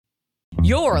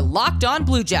You're Locked On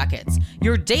Blue Jackets,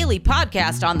 your daily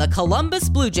podcast on the Columbus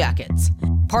Blue Jackets.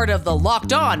 Part of the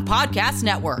Locked On Podcast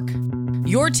Network.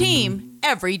 Your team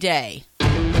every day.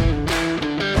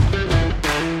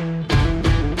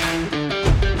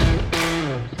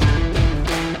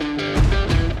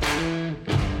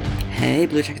 Hey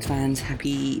Blue Jackets fans,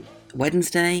 happy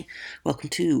Wednesday. Welcome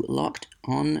to Locked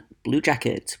On Blue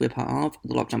Jackets. We're part of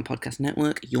the Locked On Podcast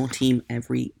Network, your team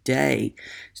every day.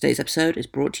 Today's episode is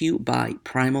brought to you by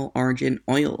Primal Origin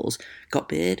Oils. Got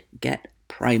beard? Get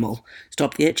Primal.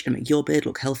 Stop the itch and make your beard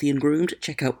look healthy and groomed.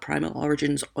 Check out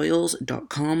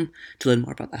primaloriginsoils.com to learn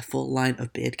more about their full line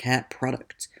of beard care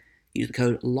products. Use the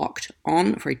code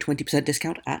LOCKEDON for a 20%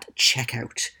 discount at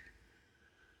checkout.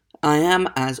 I am,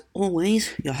 as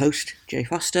always, your host, Jay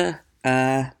Foster.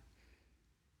 We're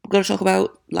going to talk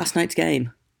about last night's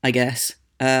game, I guess,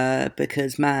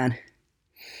 because, man,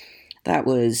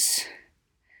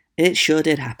 it sure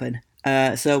did happen.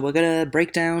 So we're going to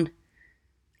break down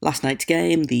last night's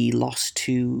game, the loss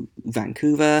to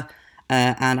Vancouver,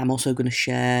 and I'm also going to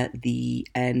share the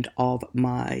end of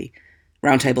my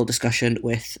roundtable discussion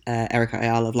with Erica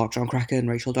Ayala of Locked On Kraken,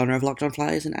 Rachel Donner of Locked On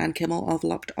Flyers, and Ann Kimmel of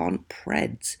Locked On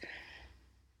Preds.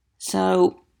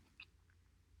 So,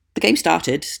 the game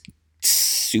started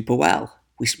super well.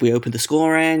 We opened the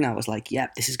scoring. I was like,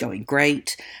 yep, this is going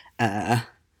great.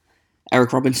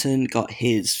 Eric Robinson got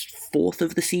his fourth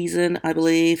of the season, I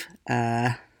believe.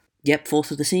 Fourth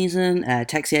of the season.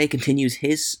 Texier continues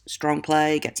his strong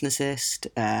play, gets an assist.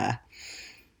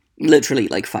 Literally,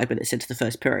 5 minutes into the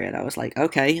first period, I was like,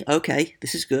 okay,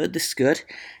 this is good.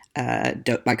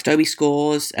 Max Domi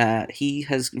scores. He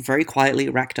has very quietly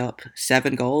racked up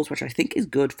 7 goals, which I think is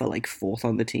good for, fourth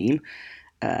on the team,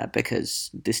 because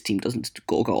this team doesn't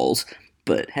score goals.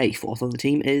 But, hey, fourth on the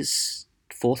team is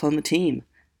fourth on the team.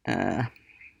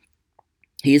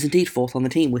 He is indeed fourth on the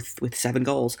team with 7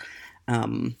 goals.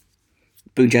 Boone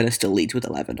Jenner still leads with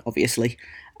 11, obviously.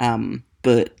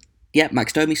 But yeah,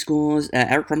 Max Domi scores.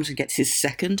 Eric Robinson gets his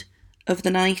second of the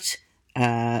night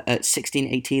at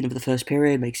 16:18 of the first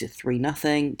period, makes it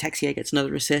 3-0. Texier gets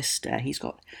another assist. He's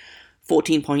got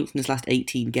 14 points in his last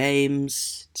 18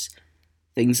 games.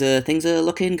 Things are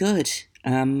looking good.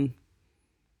 And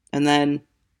then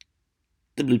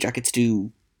the Blue Jackets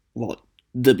do what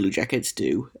the Blue Jackets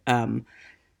do.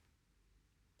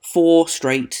 4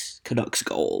 straight Canucks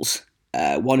goals.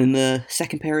 1 in the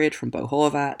second period from Bo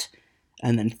Horvat,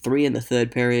 and then 3 in the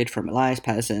third period from Elias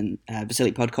Pettersson,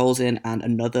 Vasily Podkolzin, and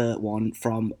another one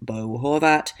from Bo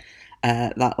Horvat.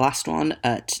 That last one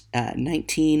at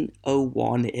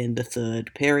 19:01 in the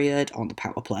third period on the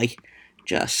power play.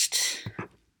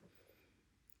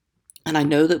 And I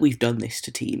know that we've done this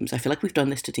to teams. I feel like we've done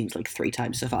this to teams 3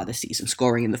 times so far this season,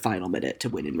 scoring in the final minute to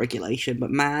win in regulation.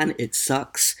 But man, it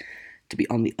sucks to be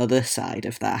on the other side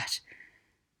of that.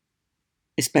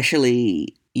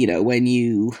 Especially, when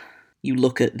you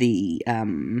look at the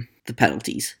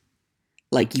penalties.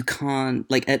 You can't,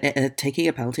 taking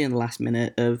a penalty in the last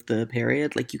minute of the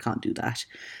period, you can't do that.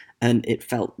 And it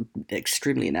felt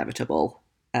extremely inevitable.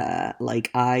 So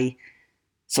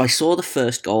I saw the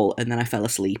first goal, and then I fell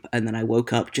asleep, and then I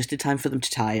woke up just in time for them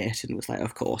to tie it, and was like,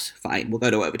 of course, fine, we'll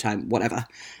go to overtime, whatever.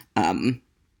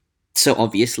 So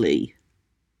obviously,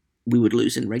 we would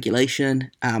lose in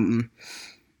regulation.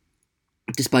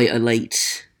 Despite a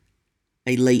late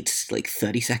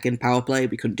 30-second power play,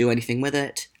 we couldn't do anything with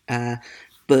it.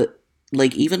 But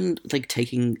even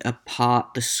taking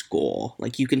apart the score,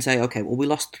 you can say, okay, well, we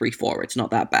lost 3-4. It's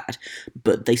not that bad.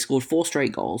 But they scored 4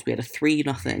 straight goals. We had a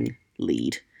 3-0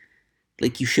 lead.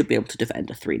 You should be able to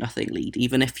defend a 3-0 lead,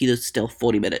 even if there's still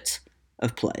 40 minutes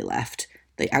of play left.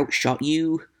 They outshot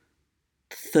you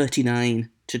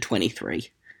 39-23.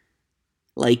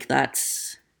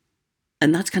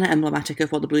 And that's kind of emblematic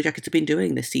of what the Blue Jackets have been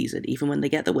doing this season. Even when they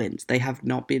get the wins, they have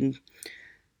not been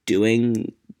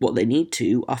doing what they need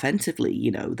to offensively.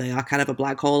 They are kind of a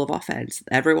black hole of offense.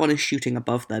 Everyone is shooting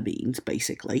above their means,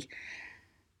 basically.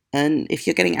 And if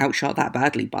you're getting outshot that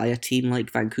badly by a team like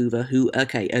Vancouver, who,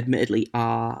 okay, admittedly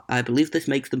I believe this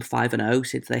makes them 5-0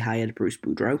 since they hired Bruce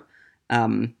Boudreau.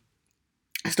 I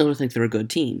still don't think they're a good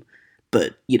team.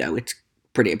 But, it's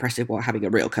pretty impressive what having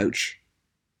a real coach,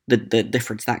 the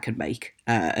difference that can make.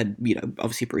 And,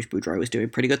 obviously Bruce Boudreau is doing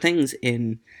pretty good things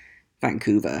in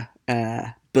Vancouver.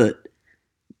 But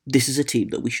this is a team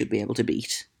that we should be able to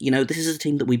beat. This is a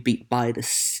team that we beat by the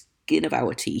skin of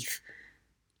our teeth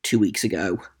 2 weeks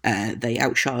ago. They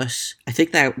outshot us. I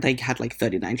think they had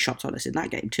 39 shots on us in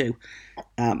that game too.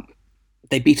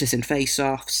 They beat us in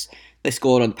face-offs. They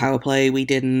scored on the power play. We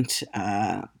didn't.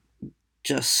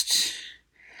 Just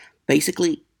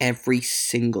basically every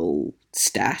single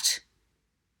stat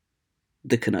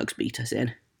the Canucks beat us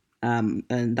in. And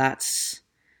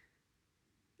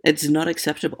it's not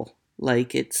acceptable.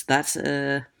 Like,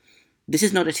 this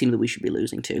is not a team that we should be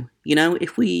losing to.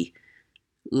 If we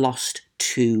lost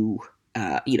to,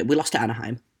 we lost to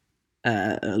Anaheim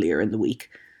earlier in the week.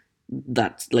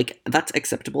 That's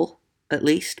acceptable, at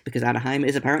least, because Anaheim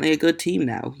is apparently a good team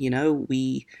now.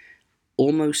 We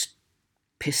almost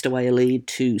pissed away a lead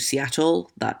to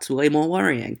Seattle. That's way more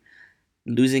worrying.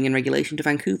 Losing in regulation to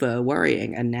Vancouver,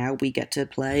 worrying. And now we get to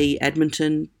play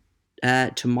Edmonton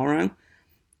tomorrow.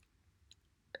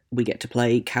 We get to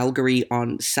play Calgary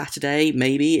on Saturday,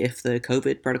 maybe, if the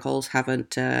COVID protocols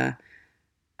haven't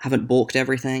balked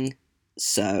everything.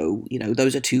 So,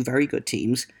 those are two very good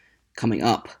teams coming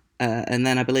up. And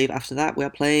then I believe after that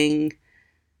we're playing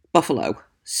Buffalo.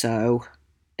 So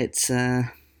it's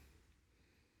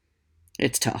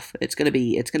tough. It's gonna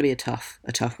be a tough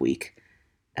week,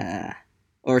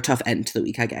 or a tough end to the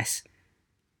week, I guess.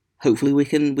 Hopefully we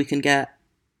can get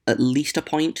at least a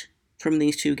point from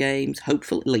these two games.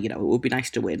 Hopefully, it would be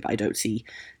nice to win, but I don't see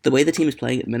the way the team is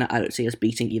playing at the minute. I don't see us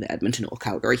beating either Edmonton or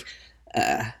Calgary.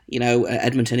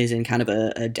 Edmonton is in kind of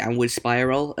a downward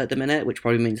spiral at the minute, which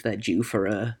probably means they're due for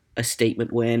a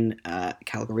statement win.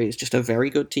 Calgary is just a very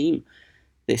good team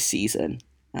this season,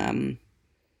 and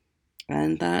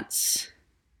that's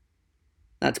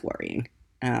worrying.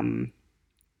 I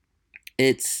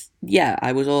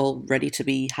was all ready to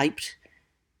be hyped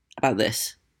about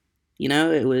this.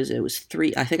 It was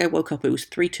 3. I think I woke up. It was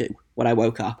 3-2 when I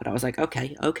woke up, and I was like,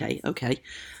 okay.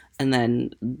 And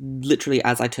then, literally,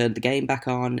 as I turned the game back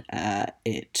on,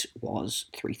 it was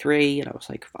 3-3, and I was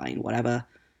like, fine, whatever.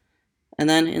 And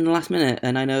then, in the last minute,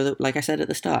 and I know that, like I said at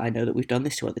the start, I know that we've done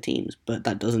this to other teams, but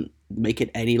that doesn't make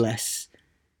it any less,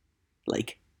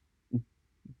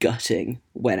 gutting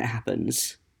when it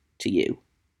happens to you.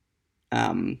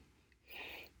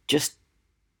 Just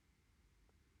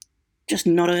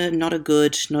not a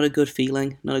good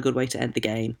feeling, not a good way to end the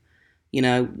game.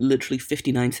 Literally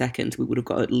 59 seconds, we would have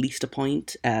got at least a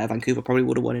point. Vancouver probably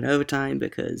would have won in overtime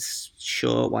because,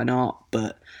 sure, why not?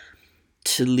 But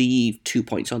to leave 2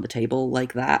 points on the table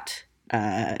like that,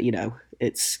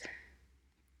 it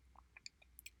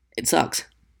sucks.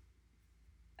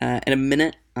 In a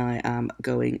minute, I am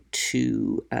going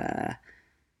to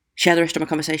share the rest of my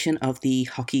conversation of the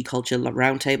hockey culture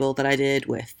roundtable that I did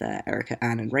with Erica,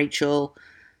 Anne, and Rachel.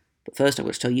 But first, I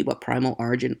want to tell you about Primal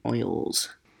Origin Oils.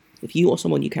 If you or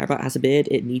someone you care about has a beard,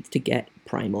 it needs to get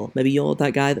Primal. Maybe you're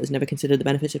that guy that has never considered the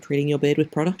benefits of treating your beard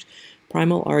with product.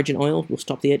 Primal Origin Oil will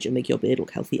stop the itch and make your beard look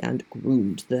healthy and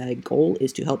groomed. Their goal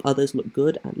is to help others look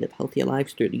good and live healthier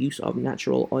lives through the use of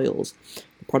natural oils.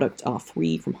 The products are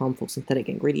free from harmful synthetic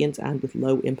ingredients and with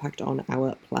low impact on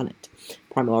our planet.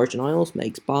 Primal Origin Oils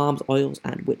makes balms, oils,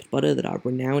 and whipped butter that are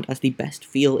renowned as the best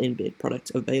feel-in beard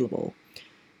products available.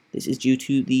 This is due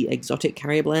to the exotic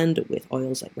carrier blend with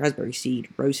oils like raspberry seed,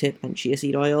 rosehip, and chia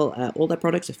seed oil. All their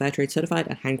products are Fairtrade certified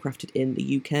and handcrafted in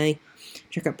the UK.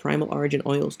 Check out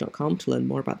primaloriginoils.com to learn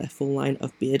more about their full line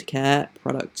of beard care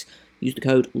products. Use the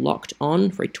code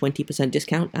LOCKEDON for a 20%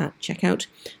 discount at checkout.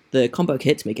 The combo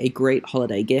kits make a great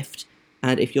holiday gift,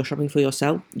 and if you're shopping for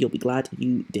yourself, you'll be glad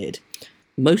you did.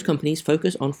 Most companies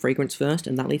focus on fragrance first,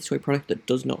 and that leads to a product that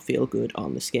does not feel good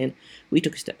on the skin. We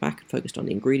took a step back and focused on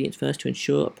the ingredients first to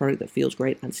ensure a product that feels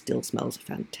great and still smells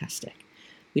fantastic.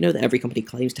 We know that every company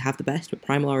claims to have the best, but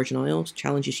Primal Origin Oils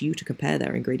challenges you to compare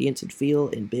their ingredients and feel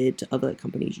in beard to other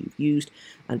companies you've used,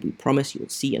 and we promise you'll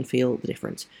see and feel the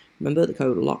difference. Remember, the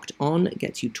code LOCKEDON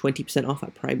gets you 20% off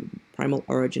at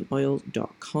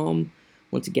primaloriginoils.com.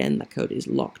 Once again, that code is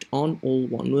LOCKEDON, all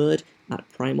one word, at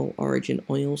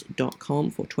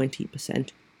primaloriginoils.com for 20%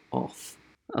 off.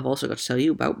 I've also got to tell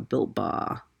you about Built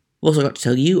Bar. I've also got to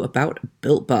tell you about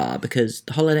Built Bar because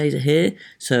the holidays are here,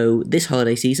 so this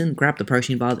holiday season, grab the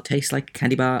protein bar that tastes like a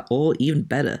candy bar or even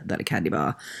better than a candy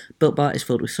bar. Built Bar is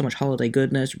filled with so much holiday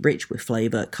goodness, rich with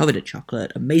flavour, covered in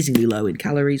chocolate, amazingly low in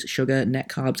calories, sugar, net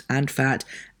carbs and fat,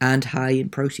 and high in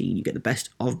protein. You get the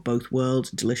best of both worlds,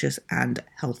 delicious and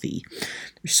healthy.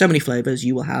 There's so many flavours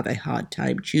you will have a hard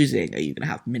time choosing. Are you going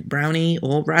to have mint brownie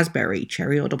or raspberry,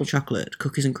 cherry or double chocolate,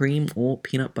 cookies and cream or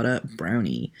peanut butter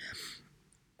brownie?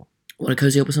 Want to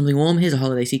cozy up with something warm? Here's a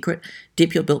holiday secret.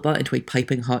 Dip your Built Bar into a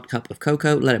piping hot cup of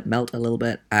cocoa, let it melt a little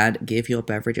bit, and give your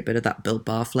beverage a bit of that Built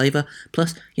Bar flavour.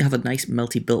 Plus, you have a nice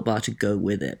melty Built Bar to go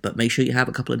with it, but make sure you have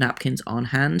a couple of napkins on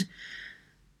hand.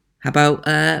 How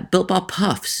about Built Bar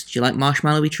Puffs? Do you like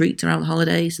marshmallowy treats around the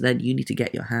holidays? Then you need to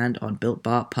get your hand on Built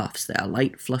Bar Puffs. They are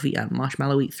light, fluffy, and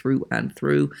marshmallowy through and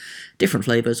through. Different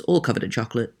flavors, all covered in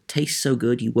chocolate. Taste so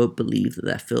good you won't believe that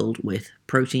they're filled with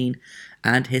protein.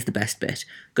 And here's the best bit.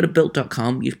 Go to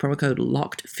built.com, use promo code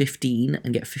LOCKED15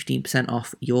 and get 15%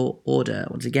 off your order.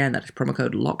 Once again, that is promo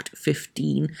code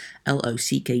LOCKED15,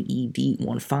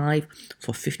 LOCKED15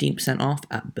 for 15% off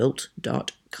at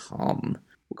built.com.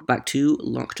 Welcome back to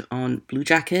Locked On Blue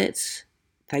Jackets.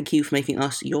 Thank you for making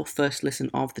us your first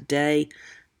listen of the day.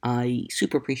 I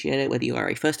super appreciate it, whether you are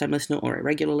a first-time listener or a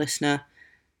regular listener.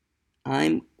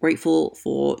 I'm grateful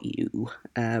for you.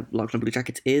 Locked On Blue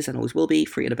Jackets is and always will be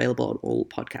free and available on all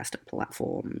podcast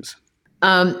platforms.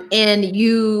 And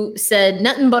you said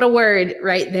nothing but a word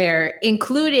right there,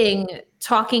 including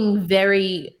talking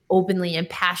very openly and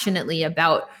passionately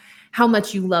about how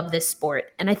much you love this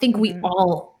sport. And I think we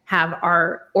all have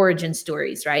our origin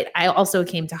stories, right? I also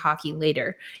came to hockey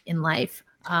later in life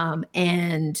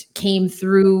and came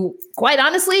through, quite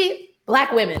honestly,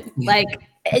 Black women. Like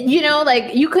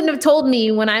you couldn't have told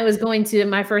me when I was going to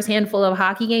my first handful of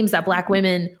hockey games that Black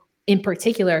women in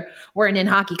particular weren't in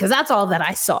hockey, because that's all that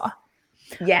I saw.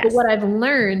 Yes. But what I've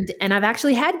learned, and I've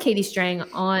actually had Katie Strang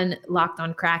on Locked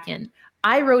On Kraken,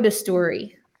 I wrote a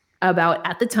story about,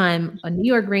 at the time, a New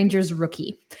York Rangers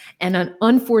rookie and an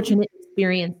unfortunate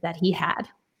experience that he had.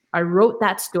 I wrote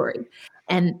that story,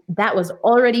 and that was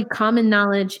already common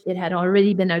knowledge. It had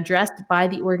already been addressed by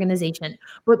the organization.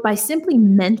 But by simply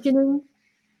mentioning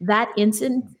that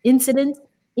incident, with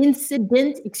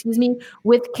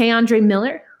Keandre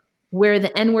Miller, where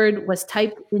the N-word was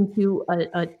typed into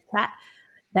a chat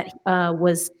that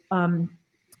was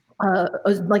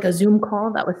like a Zoom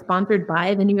call that was sponsored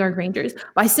by the New York Rangers,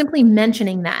 by simply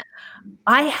mentioning that,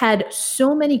 I had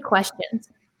so many questions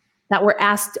that were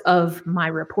asked of my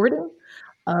reporting,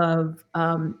 of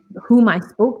whom I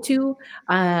spoke to.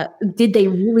 Did they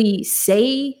really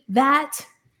say that?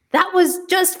 That was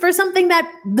just for something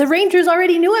that the Rangers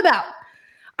already knew about.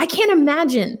 I can't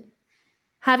imagine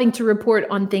having to report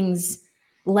on things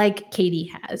like Katie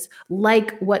has,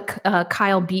 like what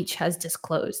Kyle Beach has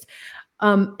disclosed.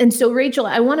 And so, Rachel,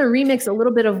 I want to remix a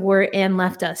little bit of where Anne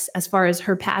left us as far as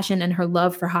her passion and her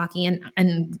love for hockey,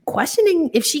 and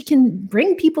questioning if she can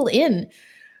bring people in,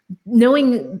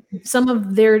 knowing some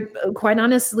of their, quite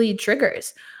honestly,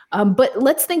 triggers. But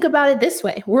let's think about it this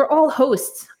way. We're all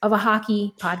hosts of a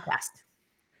hockey podcast.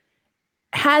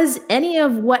 Has any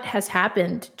of what has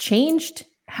happened changed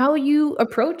how you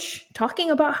approach talking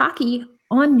about hockey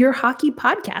on your hockey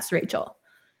podcast, Rachel?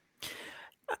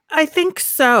 I think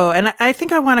so. And I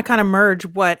think I want to kind of merge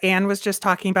what Anne was just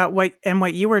talking about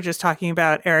what you were just talking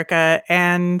about, Erica.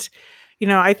 And,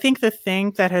 I think the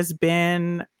thing that has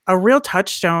been a real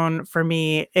touchstone for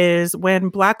me is when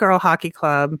Black Girl Hockey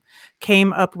Club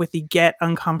came up with the Get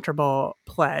Uncomfortable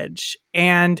pledge.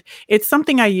 And it's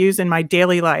something I use in my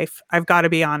daily life. I've got to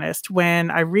be honest. When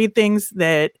I read things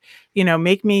that,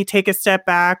 make me take a step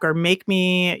back or make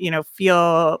me,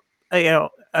 feel,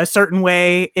 a certain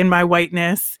way in my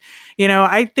whiteness,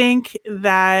 I think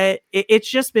that it's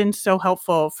just been so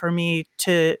helpful for me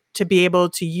to be able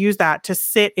to use that, to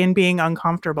sit in being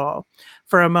uncomfortable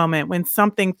for a moment when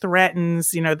something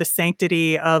threatens, the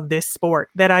sanctity of this sport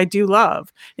that I do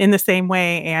love in the same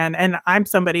way. And I'm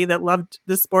somebody that loved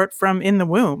the sport from in the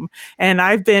womb. And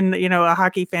I've been, a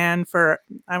hockey fan for,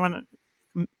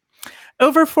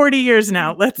 over 40 years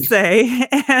now, let's say.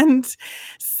 And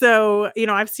so,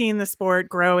 I've seen the sport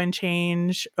grow and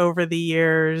change over the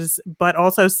years, but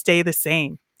also stay the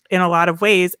same in a lot of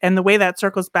ways. And the way that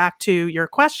circles back to your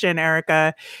question,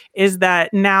 Erica, is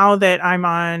that now that I'm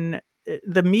on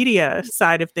the media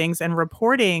side of things and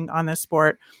reporting on the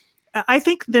sport, I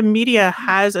think the media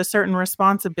has a certain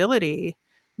responsibility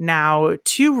now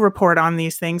to report on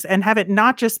these things and have it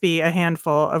not just be a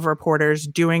handful of reporters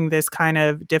doing this kind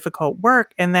of difficult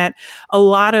work, and that a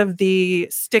lot of the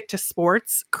stick to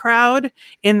sports crowd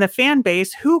in the fan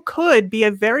base, who could be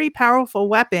a very powerful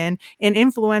weapon in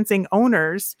influencing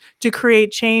owners to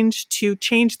create change, to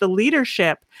change the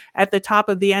leadership at the top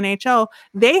of the NHL,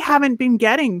 they haven't been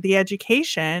getting the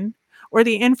education or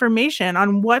the information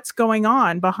on what's going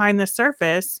on behind the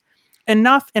surface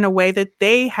enough in a way that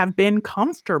they have been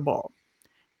comfortable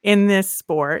in this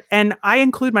sport. And I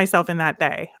include myself in that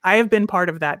day. I have been part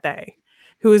of that day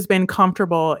who has been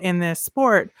comfortable in this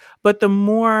sport. But the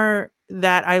more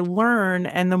that I learn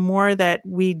and the more that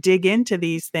we dig into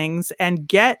these things and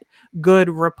get good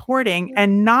reporting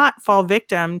and not fall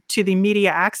victim to the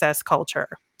media access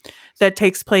culture that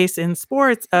takes place in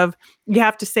sports of you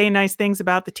have to say nice things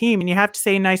about the team and you have to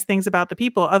say nice things about the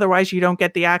people. Otherwise, you don't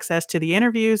get the access to the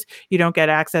interviews. You don't get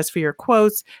access for your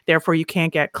quotes. Therefore, you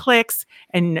can't get clicks.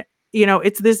 And,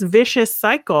 it's this vicious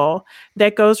cycle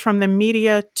that goes from the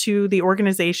media to the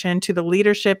organization, to the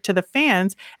leadership, to the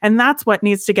fans. And that's what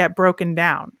needs to get broken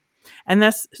down.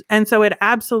 And so it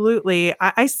absolutely,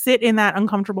 I sit in that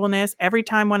uncomfortableness every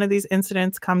time one of these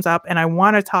incidents comes up, and I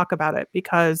want to talk about it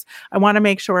because I want to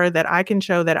make sure that I can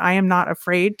show that I am not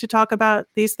afraid to talk about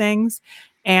these things,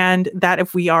 and that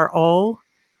if we are all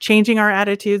changing our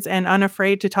attitudes and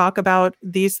unafraid to talk about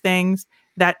these things,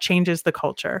 that changes the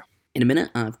culture. In a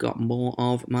minute, I've got more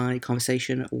of my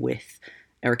conversation with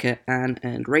Erica, Anne,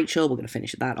 and Rachel. We're going to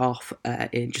finish that off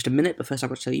in just a minute, but first I've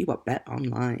got to tell you about Bet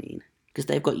Online, because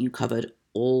they've got you covered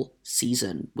all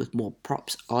season with more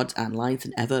props, odds, and lines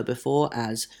than ever before.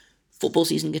 As football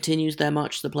season continues their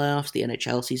march to the playoffs, the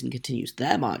NHL season continues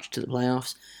their march to the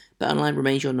playoffs, BetOnline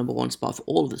remains your number one spot for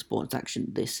all of the sports action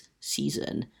this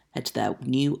season. Head to their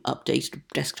new updated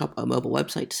desktop or mobile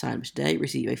website to sign up today.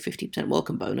 Receive a 50%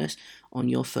 welcome bonus on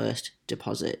your first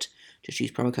deposit. Just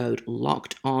use promo code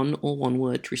LOCKEDON, all one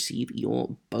word, to receive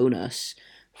your bonus.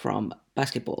 From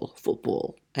basketball,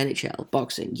 football, NHL,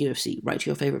 boxing, UFC, right to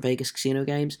your favorite Vegas casino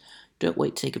games. Don't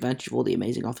wait to take advantage of all the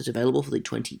amazing offers available for the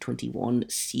 2021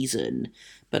 season.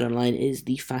 BetOnline is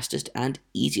the fastest and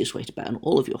easiest way to bet on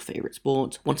all of your favorite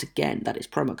sports. Once again, that is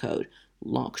promo code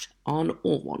LOCKEDON,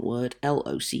 all one word,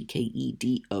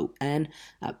 LOCKEDON,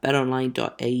 at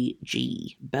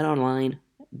betonline.ag. BetOnline,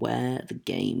 where the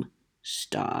game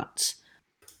starts.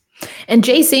 And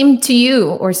Jay, same to you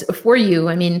or for you.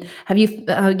 I mean, have you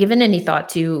given any thought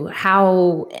to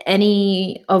how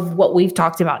any of what we've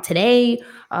talked about today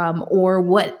or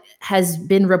what has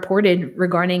been reported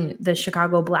regarding the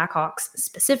Chicago Blackhawks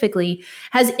specifically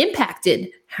has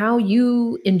impacted how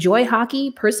you enjoy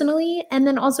hockey personally, and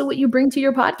then also what you bring to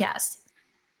your podcast?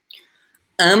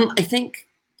 I think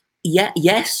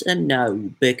yes and no,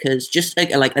 because just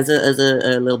like as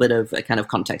a little bit of a kind of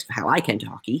context for how I came to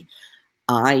hockey.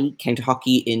 I came to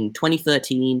hockey in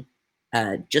 2013,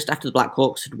 just after the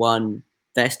Blackhawks had won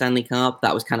their Stanley Cup.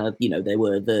 That was kind of, they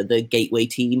were the gateway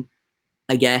team,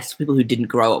 I guess. People who didn't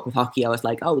grow up with hockey, I was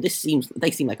like, oh, they seem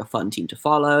like a fun team to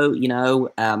follow,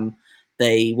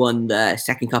 They won their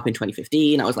second cup in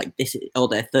 2015. I was like,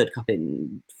 their third cup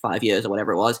in 5 years or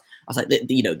whatever it was. I was like,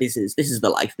 this is the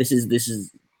life. This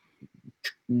is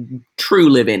true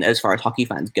living as far as hockey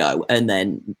fans go. And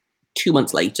then 2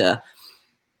 months later,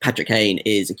 Patrick Kane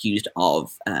is accused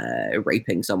of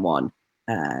raping someone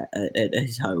at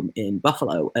his home in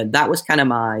Buffalo. And that was kind of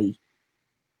my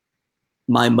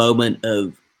moment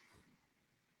of,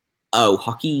 oh,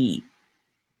 hockey's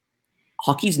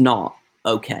not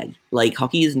okay. Like,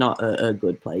 hockey is not a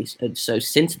good place. And so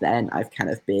since then, I've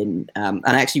kind of been, and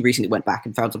I actually recently went back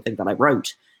and found something that I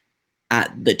wrote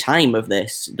at the time of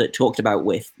this that talked about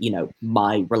with,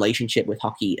 my relationship with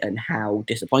hockey and how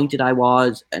disappointed I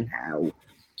was and how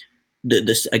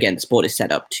the sport is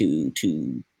set up to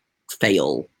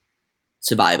fail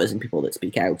survivors and people that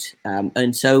speak out.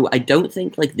 And so I don't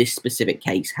think like this specific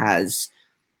case has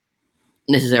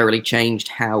necessarily changed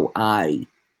how I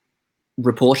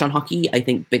report on hockey. I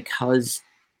think because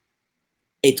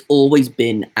it's always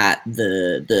been at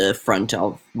the front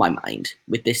of my mind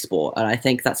with this sport. And I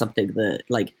think that's something that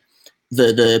like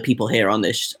the people here on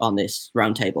this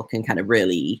roundtable can kind of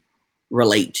really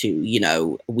relate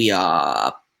to. We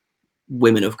are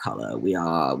women of color, we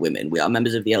are women, we are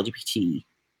members of the LGBT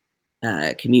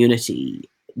community.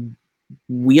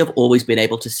 We have always been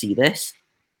able to see this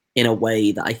in a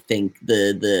way that I think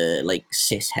the like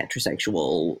cis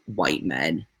heterosexual white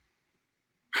men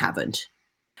haven't.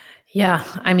 Yeah,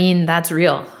 I mean, that's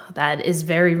real. That is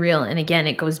very real. And again,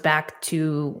 it goes back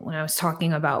to when I was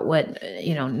talking about what,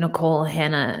 Nicole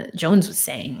Hannah Jones was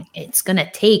saying. It's going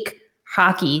to take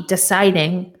hockey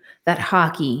deciding that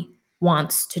hockey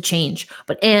wants to change.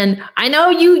 But Anne, I know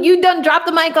you done dropped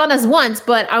the mic on us once,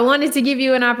 but I wanted to give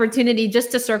you an opportunity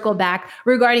just to circle back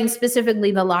regarding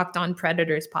specifically the Locked On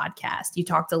Predators podcast. You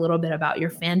talked a little bit about your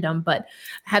fandom, but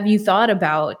have you thought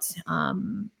about,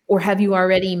 or have you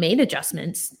already made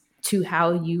adjustments to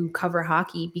how you cover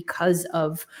hockey because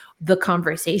of the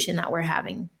conversation that we're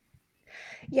having?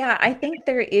 Yeah, I think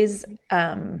there's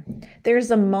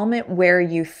a moment where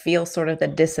you feel sort of the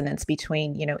dissonance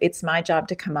between, it's my job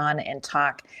to come on and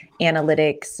talk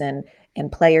analytics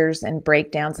and players and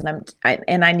breakdowns,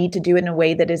 and I need to do it in a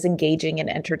way that is engaging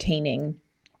and entertaining.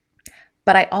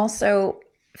 But I also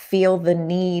feel the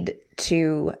need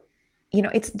to,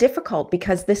 it's difficult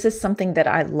because this is something that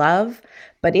I love,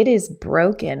 but it is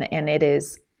broken and it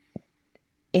is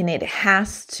And it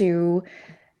has to,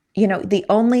 the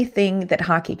only thing that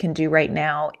hockey can do right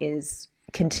now is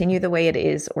continue the way it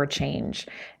is or change.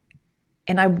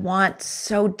 And I want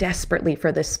so desperately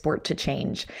for this sport to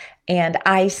change. And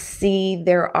I see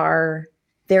there are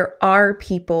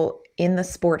people in the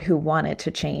sport who want it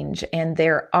to change, and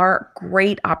there are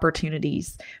great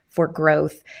opportunities for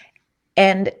growth.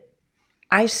 And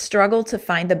I struggle to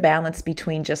find the balance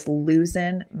between just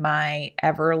losing my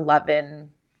ever loving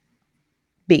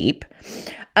beep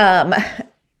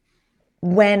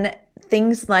when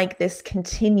things like this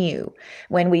continue,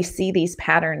 when we see these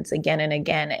patterns again and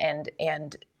again,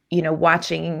 and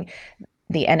watching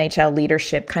the NHL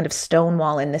leadership kind of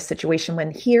stonewall in this situation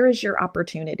when here is your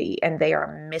opportunity and they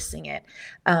are missing it.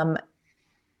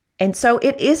 And so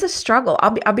it is a struggle.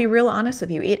 I'll be real honest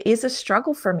with you. It is a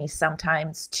struggle for me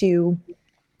sometimes to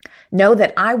know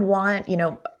that I want,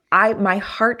 my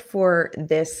heart for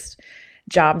this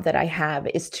job that I have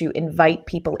is to invite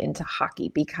people into hockey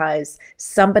because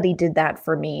somebody did that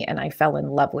for me and I fell in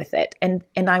love with it. And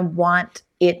I want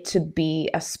it to be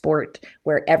a sport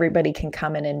where everybody can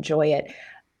come and enjoy it.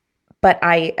 But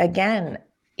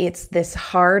it's this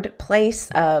hard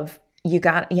place of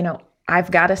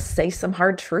I've got to say some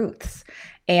hard truths,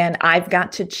 and I've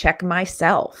got to check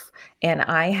myself, and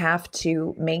I have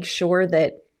to make sure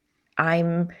that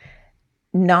I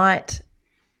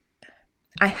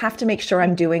have to make sure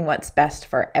I'm doing what's best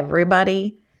for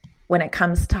everybody when it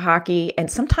comes to hockey. And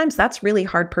sometimes that's really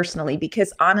hard personally,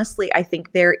 because honestly, I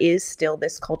think there is still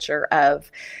this culture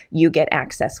of you get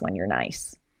access when you're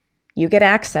nice. You get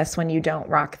access when you don't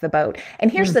rock the boat.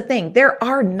 And here's the thing, there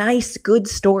are nice, good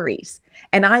stories,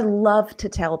 and I love to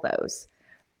tell those,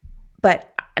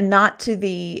 but not to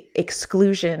the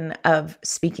exclusion of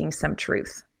speaking some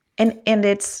truth. And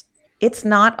it's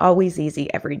not always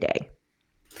easy every day.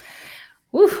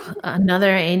 Oof,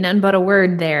 another ain't none but a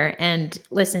word there. And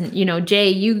listen, Jay,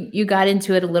 you got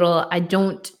into it a little. I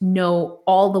don't know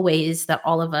all the ways that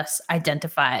all of us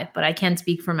identify, but I can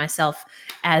speak for myself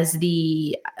as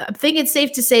I think it's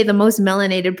safe to say the most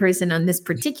melanated person on this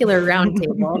particular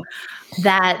roundtable.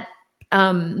 That,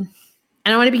 and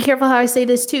I want to be careful how I say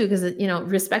this too, because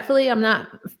respectfully, I'm not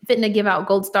fitting to give out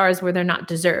gold stars where they're not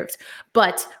deserved.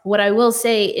 But what I will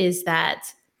say is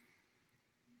that.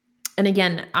 And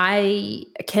again, I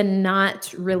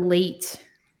cannot relate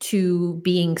to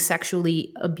being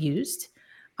sexually abused.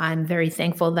 I'm very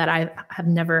thankful that I have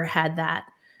never had that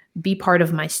be part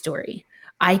of my story.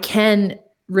 I can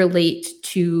relate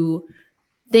to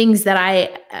things that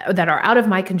are out of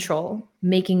my control,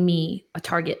 making me a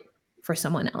target for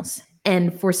someone else,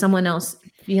 and for someone else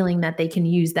feeling that they can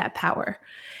use that power.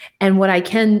 And what I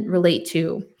can relate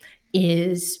to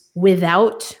is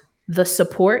without the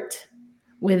support,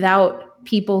 without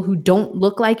people who don't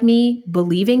look like me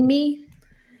believing me,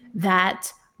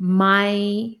 that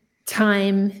my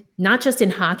time, not just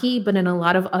in hockey, but in a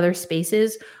lot of other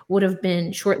spaces, would have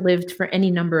been short-lived for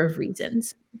any number of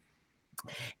reasons.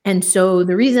 And so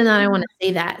the reason that I want to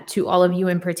say that to all of you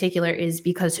in particular is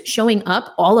because showing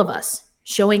up, all of us,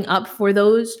 showing up for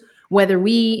those, whether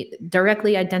we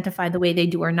directly identify the way they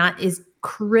do or not, is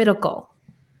critical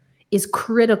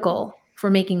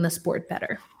for making the sport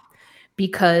better.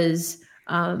 Because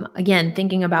again,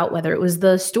 thinking about whether it was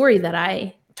the story that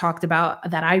I talked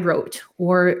about, that I wrote,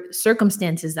 or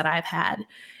circumstances that I've had,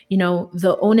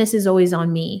 the onus is always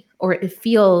on me, or it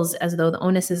feels as though the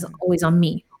onus is always on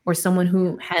me, or someone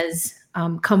who has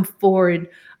come forward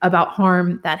about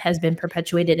harm that has been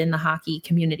perpetuated in the hockey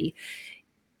community.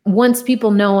 Once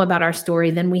people know about our story,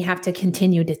 then we have to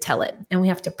continue to tell it, and we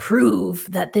have to prove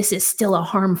that this is still a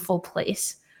harmful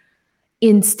place,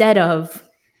 instead of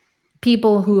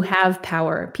people who have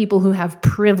power, people who have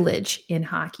privilege in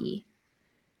hockey,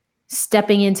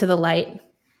 stepping into the light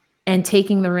and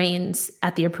taking the reins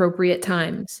at the appropriate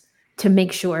times to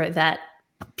make sure that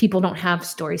people don't have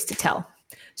stories to tell.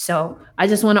 So I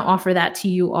just want to offer that to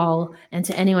you all and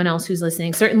to anyone else who's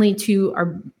listening, certainly to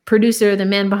our producer, the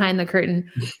man behind the curtain,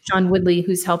 Sean Woodley,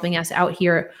 who's helping us out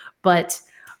here, but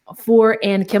for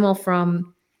Ann Kimmel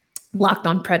from Locked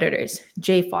on Predators,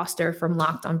 Jay Foster from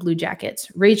Locked on Blue Jackets,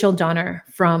 Rachel Donner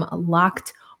from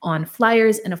Locked on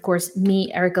Flyers, and of course,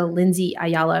 me, Erica Lindsay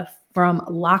Ayala from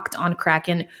Locked on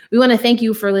Kraken. We want to thank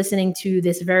you for listening to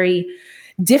this very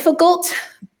difficult,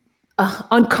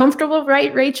 uncomfortable,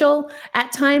 right, Rachel,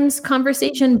 at times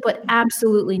conversation, but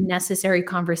absolutely necessary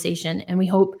conversation. And we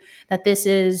hope that this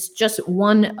is just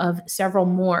one of several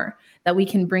more that we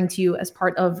can bring to you as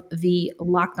part of the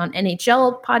Locked on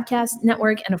NHL podcast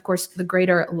network, and of course, the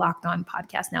greater Locked on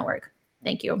podcast network.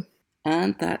 Thank you.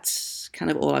 And that's kind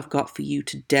of all I've got for you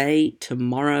today.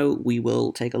 Tomorrow we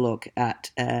will take a look at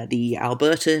the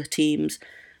Alberta teams,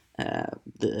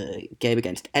 the game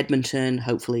against Edmonton.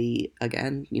 Hopefully,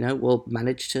 again, we'll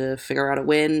manage to figure out a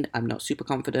win. I'm not super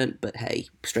confident, but hey,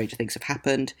 stranger things have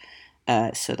happened.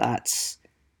 So that's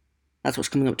what's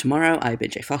coming up tomorrow. I've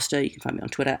been Jay Foster. You can find me on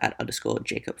Twitter at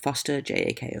 _Jacob Foster,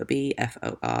 JAKOB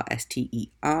FORSTER.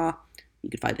 You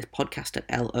can find this podcast at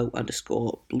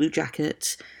LO_Blue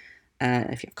Jackets.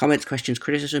 If you have comments, questions,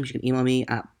 criticisms, you can email me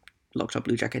at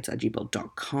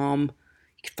lockedonbluejackets@gmail.com. You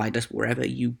can find us wherever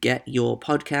you get your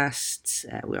podcasts.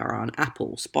 We are on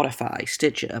Apple, Spotify,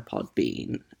 Stitcher,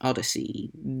 Podbean,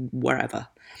 Odyssey, wherever.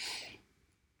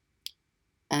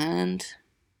 And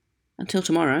until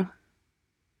tomorrow,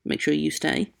 make sure you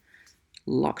stay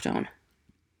locked on.